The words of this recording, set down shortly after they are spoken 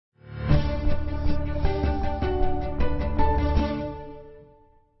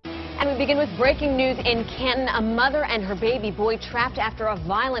Begin with breaking news in Canton. A mother and her baby boy trapped after a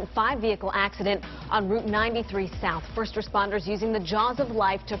violent 5-vehicle accident on Route 93 South. First responders using the jaws of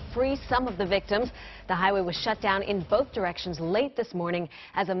life to free some of the victims. The highway was shut down in both directions late this morning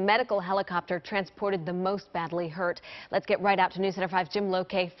as a medical helicopter transported the most badly hurt. Let's get right out to News Center 5's Jim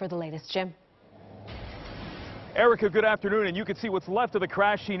Loke for the latest. Jim. Erica, good afternoon, and you can see what's left of the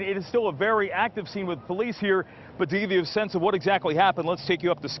crash scene. It is still a very active scene with police here, but to give you a sense of what exactly happened, let's take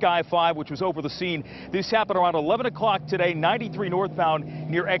you up to Sky 5, which was over the scene. This happened around 11 o'clock today, 93 northbound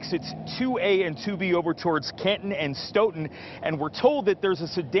near exits 2A and 2B over towards Canton and Stoughton, and we're told that there's a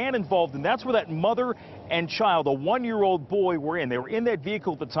sedan involved, and that's where that mother and child, a 1-year-old boy, were in. They were in that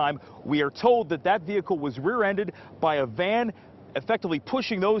vehicle at the time. We are told that that vehicle was rear-ended by a van, effectively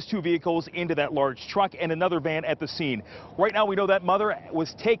pushing those two vehicles into that large truck and another van at the scene. Right now we know that mother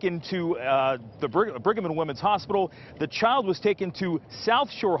was taken to the Brigham and Women's Hospital. The child was taken to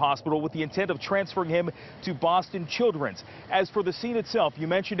South Shore Hospital with the intent of transferring him to Boston Children's. As for the scene itself, you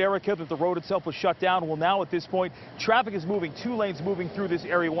mentioned, Erica, that the road itself was shut down. Well, now at this point, traffic is moving, 2 lanes moving through this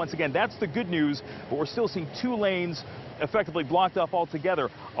area once again. That's the good news, but we're still seeing 2 lanes effectively blocked off altogether.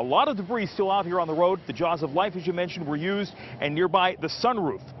 A lot of debris still out here on the road. The jaws of life, as you mentioned, were used, and nearby the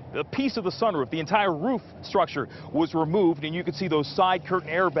sunroof, a piece of the sunroof, the entire roof structure was removed, and you can see those side curtain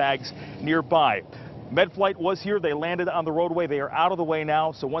airbags nearby. Medflight was here. They landed on the roadway. They are out of the way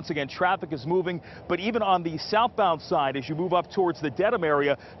now. So once again, traffic is moving. But even on the southbound side, as you move up towards the Dedham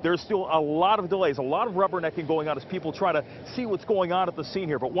area, there's still a lot of delays, a lot of rubbernecking going on as people try to see what's going on at the scene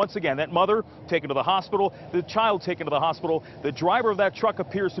here. But once again, that mother taken to the hospital, the child taken to the hospital. The driver of that truck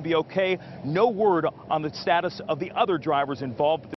appears to be okay. No word on the status of the other drivers involved.